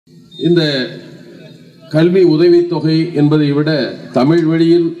இந்த கல்வி உதவித்தொகை என்பதை விட தமிழ்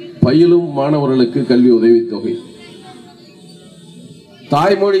வழியில் பயிலும் மாணவர்களுக்கு கல்வி உதவித்தொகை,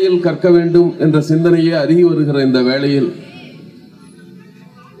 தாய்மொழியில் கற்க வேண்டும் என்ற சிந்தனையை அருகி வருகிற இந்த வேளையில்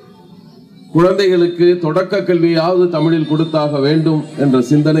குழந்தைகளுக்கு தொடக்க கல்வியாவது தமிழில் கொடுத்தாக வேண்டும் என்ற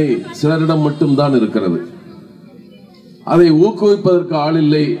சிந்தனை சிலரிடம் மட்டும்தான் இருக்கிறது. அதை ஊக்குவிப்பதற்கு ஆள்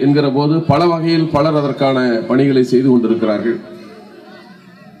இல்லை என்கிற போது பல வகையில் பலர் அதற்கான பணிகளை செய்து கொண்டிருக்கிறார்கள்.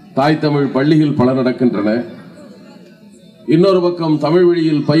 தாய் தமிழ் பள்ளிகள் பல நடக்கின்றன. இன்னொரு பக்கம் தமிழ்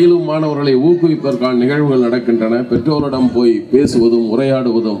வழியில் பயிலும் மாணவர்களை ஊக்குவிப்பதற்கான நிகழ்வுகள் நடக்கின்றன. பெற்றோரிடம் போய் பேசுவதும்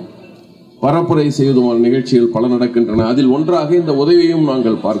உரையாடுவதும் பரப்புரை செய்வதுமான நிகழ்ச்சிகள் பல நடக்கின்றன. அதில் ஒன்றாக இந்த உதவியையும்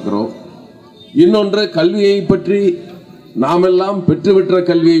நாங்கள் பார்க்கிறோம். இன்னொன்று, கல்வியை பற்றி நாமெல்லாம் பெற்றுவிட்ட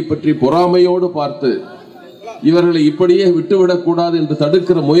கல்வியை பற்றி பொறாமையோடு பார்த்து இவர்களை இப்படியே விட்டுவிடக்கூடாது என்று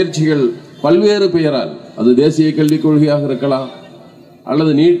தடுக்கிற முயற்சிகள் பல்வேறு பெயரால், அது தேசிய கல்விக் கொள்கையாக இருக்கலாம்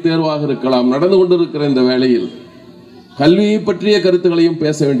அல்லது நீட் தேர்வாக இருக்கலாம், நடந்து கொண்டிருக்கிற இந்த வேளையில் கல்வியை பற்றிய கருத்துக்களையும்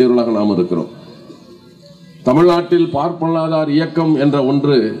பேச வேண்டியவர்களாக நாம் இருக்கிறோம். தமிழ்நாட்டில் பார்ப்பனதார் இயக்கம் என்ற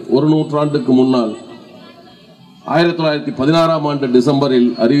ஒன்று ஒரு நூற்றாண்டுக்கு முன்னால் 1916ஆம் ஆண்டு டிசம்பரில்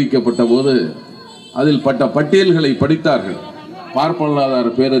அறிவிக்கப்பட்ட போது அதில் பட்ட பட்டியல்களை படித்தார்கள். பார்ப்பனதார்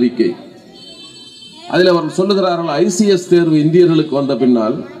பேரறிக்கை. அதில் அவர்கள் சொல்லுகிறார்கள், ICS தேர்வு இந்தியர்களுக்கு வந்த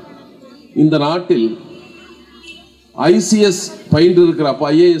பின்னால் இந்த நாட்டில் ICS பயின்றிருக்கிற, அப்போ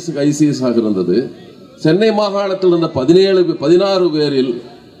IASக்கு ICS ஆக இருந்தது, சென்னை மாகாணத்தில் இருந்த 16 பேரில்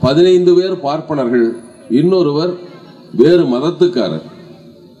 15 பேர் பார்ப்பனர்கள், இன்னொருவர் வேறு மதத்துக்காரர்.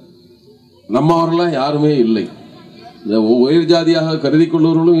 நம்மவர்களாம் யாருமே இல்லை. உயர் ஜாதியாக கருதி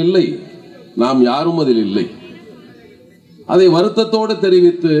கொள்வர்களும் இல்லை, நாம் யாரும் அதில் இல்லை. அதை வருத்தத்தோடு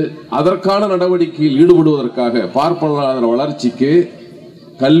தெரிவித்து அதற்கான நடவடிக்கையில் ஈடுபடுவதற்காக பார்ப்பனர் வளர்ச்சிக்கு,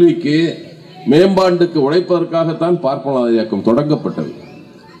 கல்விக்கு, மேம்பாட்டுக்கு உழைப்பதற்காகத்தான் பார்ப்பனர் இயக்கம் தொடங்கப்பட்டது.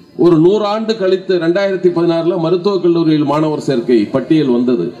 ஒரு 100 ஆண்டு கழித்து 2016 மருத்துவக் கல்லூரியில் மாணவர் சேர்க்கை பட்டியல்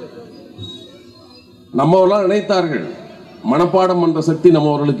வந்தது. நம்மவர்களாம் நினைத்தார்கள் மனப்பாடம் என்ற சக்தி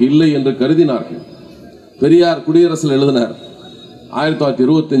நம்மவர்களுக்கு இல்லை என்று கருதினார்கள். பெரியார் குடியரசில் எழுதினார்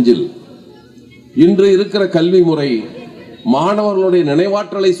 1925. இன்று இருக்கிற கல்வி முறை மாணவர்களுடைய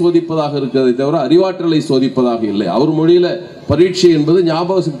நினைவாற்றலை சோதிப்பதாக இருக்கிறதை தவிர அறிவாற்றலை சோதிப்பதாக இல்லை. அவர் மொழியில பரீட்சை என்பது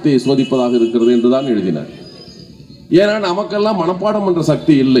ஞாபக சக்தியை சோதிப்பதாக இருக்கிறது என்றுதான் எழுதினார். ஏன்னா நமக்கெல்லாம் மனப்பாடம் என்ற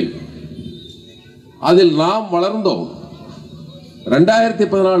சக்தி இல்லை. அதில் நாம் வளர்ந்தோம்.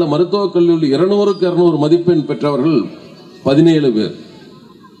 2014 மருத்துவக் கல்லூரி 200க்கு 200 மதிப்பெண் பெற்றவர்கள் 17 பேர்.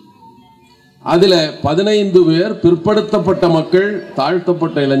 அதில் 15 பேர் பிற்படுத்தப்பட்ட மக்கள்,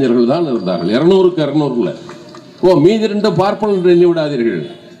 தாழ்த்தப்பட்ட இளைஞர்கள் தான் இருந்தார்கள். 200க்கு 200. மீதி 2 பார்ப்பனர் எண்ணி விடாதீர்கள்.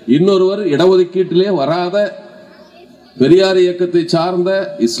 இன்னொருவர் இடஒதுக்கீட்டிலே வராத பெரியார் இயக்கத்தை சார்ந்த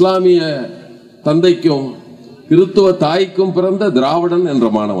இஸ்லாமிய தந்தைக்கும் கிறித்துவ தாய்க்கும் பிறந்த திராவிடன் என்ற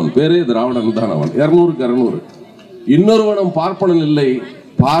மாணவன், பேரே திராவிடன் தான் அவன், 200க்கு 200. இன்னொருவனும் பார்ப்பனன் இல்லை,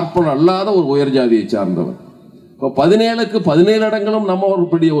 பார்ப்பன அல்லாத ஒரு உயர் ஜாதியை சார்ந்தவன். இப்போ 17க்கு 17 இடங்களும் நம்ம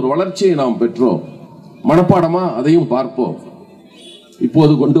ஒரு வளர்ச்சியை நாம் பெற்றோம். மனப்பாடமா அதையும் பார்ப்போம்.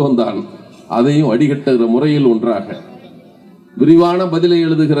 இப்போது கொண்டு வந்தான் அதையும் அடிகட்டுகிற முறையில் ஒன்றாக விரிவான பதிலை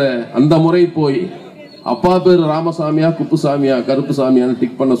எழுதுகிற அந்த முறை போய் அப்பா பேர் ராமசாமியா, குப்புசாமியா, கருப்புசாமியான்னு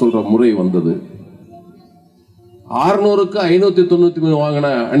டிக் பண்ண சொல்ற முறை வந்தது. 600க்கு 593 வாங்கின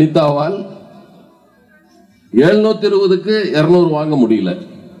அனிதாவால் 720க்கு 200 வாங்க முடியல.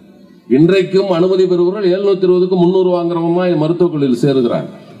 இன்றைக்கும் அனுமதி பெறுவர்கள் 720க்கு 300 வாங்குறவமா மருத்துவக் கல்லூரியில் சேருகிறார்.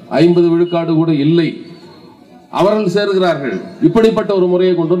 50 விழுக்காடு கூட இல்லை, அவர்கள் சேருகிறார்கள். இப்படிப்பட்ட ஒரு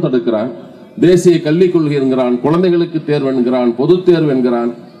முறையை கொண்டும் தடுக்கிறான். தேசிய கல்விக் கொள்கை என்கிறான், குழந்தைகளுக்கு தேர்வு என்கிறான், பொது தேர்வு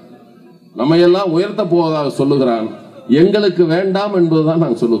என்கிறான், நம்ம எல்லாம் உயர்த்த போவதாக சொல்லுகிறான். எங்களுக்கு வேண்டாம் என்பதுதான்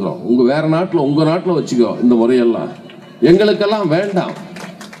நாங்கள் சொல்லுகிறோம். வேற நாட்டில், உங்க நாட்டில் வச்சுக்கோ இந்த முறையெல்லாம், எங்களுக்கெல்லாம் வேண்டாம்.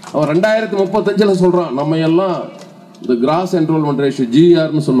 அவன் 2035 சொல்றான், நம்ம எல்லாம் இந்த கிராஸ் என்ரோல்மெண்ட் ரேஷியோ GR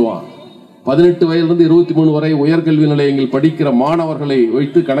சொல்லுவான். 18 வயதிலிருந்து 23 வரை உயர்கல்வி நிலையங்கள் படிக்கிற மாணவர்களை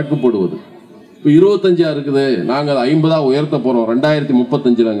வைத்து கணக்கு போடுவது. இப்போ 25 இருக்குது, நாங்கள் 50 உயர்த்த போறோம்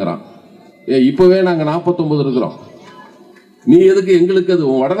 2035ங்கிறான். இப்பவே நாங்கள் 49 இருக்கிறோம். நீ எதுக்கு எங்களுக்கு, அது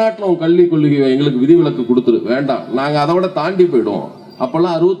வடநாட்டில் உன் கல்வி கொள்கை எங்களுக்கு விதிவிலக்கு கொடுத்துரு, வேண்டாம், நாங்கள் அதை விட தாண்டி போயிடுவோம்.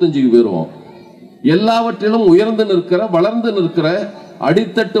 அப்பெல்லாம் 65க்கு போயிடுவோம். எல்லாவற்றிலும் உயர்ந்து நிற்கிற, வளர்ந்து நிற்கிற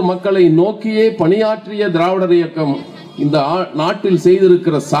அடித்தட்டு மக்களை நோக்கியே பணியாற்றிய திராவிடர் இயக்கம் இந்த நாட்டில்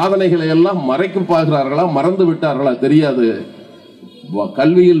செய்திருக்கிற சாதனைகளை எல்லாம் மறைக்க பார்க்கிறார்களா, மறந்து விட்டார்களா தெரியாது.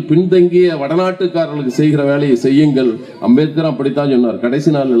 கல்வியில் பின்தங்கிய வடநாட்டுக்காரர்களுக்கு செய்கிற வேலையை செய்யுங்கள். அம்பேத்கர் அப்படித்தான் சொன்னார். கடைசி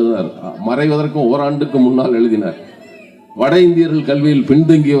நாள் எழுதினார், மறைவதற்கும் ஓராண்டுக்கு முன்னால் எழுதினார். வட இந்தியர்கள் கல்வியில்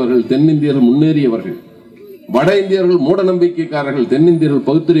பின்தங்கியவர்கள், தென்னிந்தியர்கள் முன்னேறியவர்கள். வட இந்தியர்கள் மூட நம்பிக்கைக்காரர்கள், தென்னிந்தியர்கள்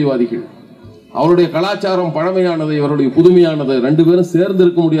பகுத்தறிவாதிகள். அவருடைய கலாச்சாரம் பழமையானது, இவருடைய புதுமையானது, ரெண்டு பேரும் சேர்ந்து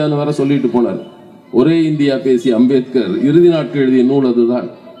இருக்க முடியாதுன்னு வேற சொல்லிட்டு போனார். ஒரே இந்தியா பேசிய அம்பேத்கர் இறுதி நாட்கள் எழுதிய நூல் அதுதான்.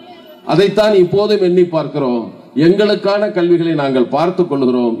 அதைத்தான் இப்போதும் எண்ணி பார்க்கிறோம். எங்களுக்கான கல்விகளை நாங்கள் பார்த்துக்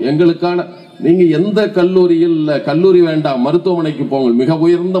கொள்கிறோம். எங்களுக்கான நீங்க எந்த கல்லூரியில், கல்லூரி வேண்டாம், மருத்துவமனைக்கு போங்கள், மிக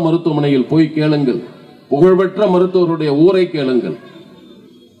உயர்ந்த மருத்துவமனையில் போய் கேளுங்கள், புகழ்பெற்ற மருத்துவருடைய ஊரை கேளுங்கள்.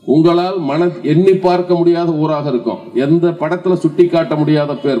 உங்களால் எண்ணி பார்க்க முடியாத ஊராக இருக்கும். எந்த படத்துல சுட்டி காட்ட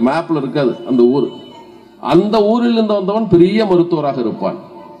முடியாத பேர், மேப்ல இருக்காது அந்த ஊர். அந்த ஊரில் இருந்து வந்தவன் பெரிய மருத்துவராக இருப்பான்,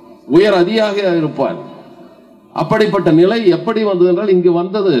 உயர் அதிகாரியாக இருப்பான். அப்படிப்பட்ட நிலை எப்படி வந்தது என்றால் இங்கு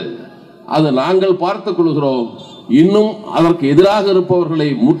வந்தது. அது நாங்கள் பார்த்துக் கொள்கிறோம். இன்னும் அதற்கு எதிராக இருப்பவர்களை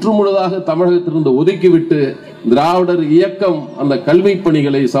முற்றுமுழுதாக தமிழகத்திலிருந்து ஒதுக்கிவிட்டு திராவிடர் இயக்கம் அந்த கல்வி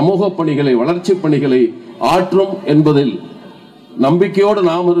பணிகளை, சமூக பணிகளை, வளர்ச்சி பணிகளை ஆற்றும் என்பதில் நம்பிக்கையோடு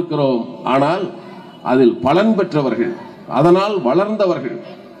நாம் இருக்கிறோம். ஆனால் அதில் பலன் பெற்றவர்கள், அதனால் வளர்ந்தவர்கள்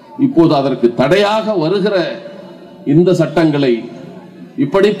இப்போது அதற்கு தடையாக வருகிற இந்த சட்டங்களை,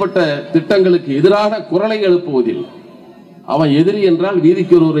 இப்படிப்பட்ட திட்டங்களுக்கு எதிரான குரலை எழுப்புவதில் அவன் எதிரி என்றால்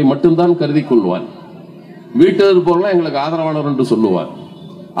வீதிக்கு ஒருவரை மட்டும்தான் கருதி கொள்வான். வீட்டில் இருப்பவர்கள் எங்களுக்கு ஆதரவானவர் என்று சொல்லுவார்.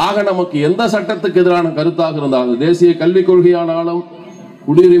 ஆக நமக்கு எந்த சட்டத்துக்கு எதிரான கருத்தாக இருந்தாலும், தேசிய கல்விக் கொள்கையானாலும்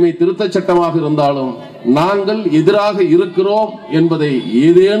குடியுரிமை திருத்த சட்டமாக இருந்தாலும், நாங்கள் எதிராக இருக்கிறோம் என்பதை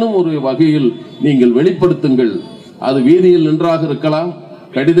ஏதேனும் ஒரு வகையில் நீங்கள் வெளிப்படுத்துங்கள். அது வீதியில் நின்றாக இருக்கலாம்,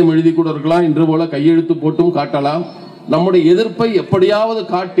 கடிதம் எழுதி கூட இருக்கலாம், இன்று போல கையெழுத்து போட்டும் காட்டலாம். நம்முடைய எதிர்ப்பை எப்படியாவது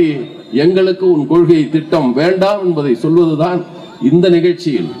காட்டி எங்களுக்கு உன் கொள்கை திட்டம் வேண்டாம் என்பதை சொல்வதுதான் இந்த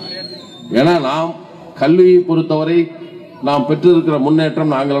நிகழ்ச்சியில். ஏன்னா நாம் கல்வியை பொறுத்தவரை நாம் பெற்றிருக்கிற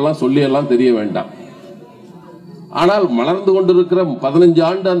முன்னேற்றம் நாங்களெல்லாம் சொல்லி எல்லாம் தெரிய வேண்டாம். ஆனால் மலர்ந்து கொண்டிருக்கிற 15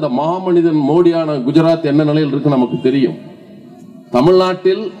 ஆண்டு அந்த மாமனிதன் மோடியான குஜராத் என்ன நிலையில் இருக்கு நமக்கு தெரியும்.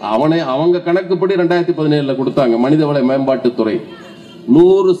 தமிழ்நாட்டில் அவங்க கணக்குப்படி 2017 கொடுத்தாங்க மனிதவள மேம்பாட்டுத்துறை.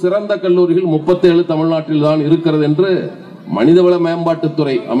 100 சிறந்த கல்லூரிகள் 37 தமிழ்நாட்டில் தான் இருக்கிறது என்று மனிதவள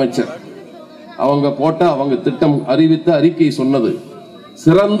மேம்பாட்டுத்துறை அமைச்சர் அவங்க திட்டம் அறிவித்த அறிக்கை சொன்னது.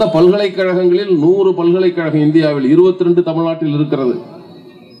 சிறந்த பல்கலைக்கழகங்களில் 100 பல்கலைக்கழகம் இந்தியாவில், 22 தமிழ்நாட்டில் இருக்கிறது.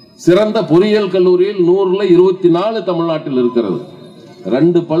 சிறந்த பொறியியல் கல்லூரியில் 100ல் 24 தமிழ்நாட்டில் இருக்கிறது.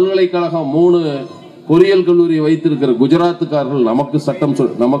 2 பல்கலைக்கழகம் 3 பொறியியல் கல்லூரியை வைத்திருக்கிற குஜராத்துக்காரர்கள்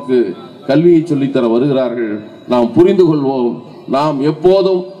நமக்கு கல்வியை சொல்லித்தர வருகிறார்கள். நாம் புரிந்து கொள்வோம். நாம்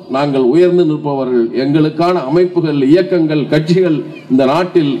எப்போதும் நாங்கள் உயர்ந்து நிற்பவர்கள். எங்களுக்கான அமைப்புகள், இயக்கங்கள், கட்சிகள் இந்த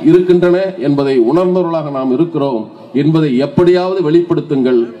நாட்டில் இருக்கின்றன என்பதை உணர்ந்தவர்களாக நாம் இருக்கிறோம் என்பதை எப்படியாவது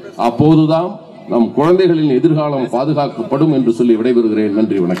வெளிப்படுத்துங்கள். அப்போதுதான் நம் குழந்தைகளின் எதிர்காலம் பாதுகாக்கப்படும் என்று சொல்லி விடைபெறுகிறேன்.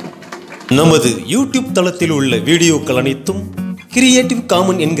 நன்றி, வணக்கம். நமது யூடியூப் தளத்தில் உள்ள வீடியோக்கள் அனைத்தும் கிரியேட்டிவ்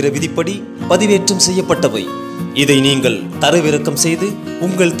காமன் என்கிற விதிப்படி பதிவேற்றம் செய்யப்பட்டவை. இதை நீங்கள் தரவிறக்கம் செய்து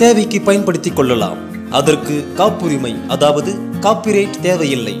உங்கள் தேவைக்கு பயன்படுத்திக் கொள்ளலாம். அதற்கு காப்புரிமை, அதாவது காப்பிரைட்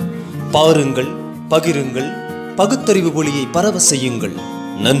தேவையில்லை. பாருங்கள், பகிருங்கள், பகுத்தறிவு ஒளியை பரவ செய்யுங்கள்.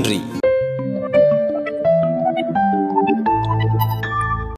 நன்றி.